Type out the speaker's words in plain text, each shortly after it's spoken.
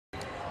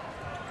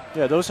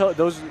Yeah,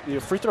 those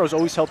free throws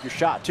always help your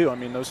shot, too. I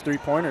mean, those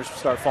three-pointers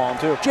start falling,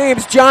 too.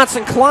 James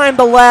Johnston climbed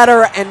the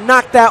ladder and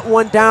knocked that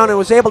one down and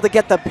was able to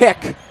get the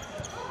pick.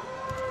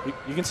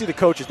 You can see the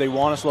coaches, they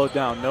want to slow it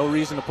down. No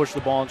reason to push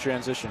the ball in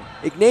transition.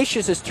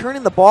 Ignatius is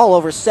turning the ball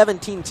over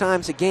 17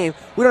 times a game.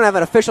 We don't have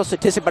an official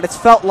statistic, but it's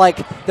felt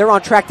like they're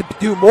on track to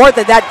do more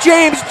than that.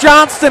 James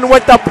Johnston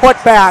with the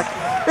putback.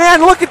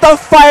 Man, look at the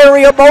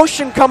fiery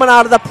emotion coming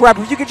out of the prep.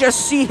 You can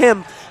just see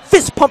him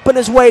fist pumping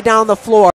his way down the floor.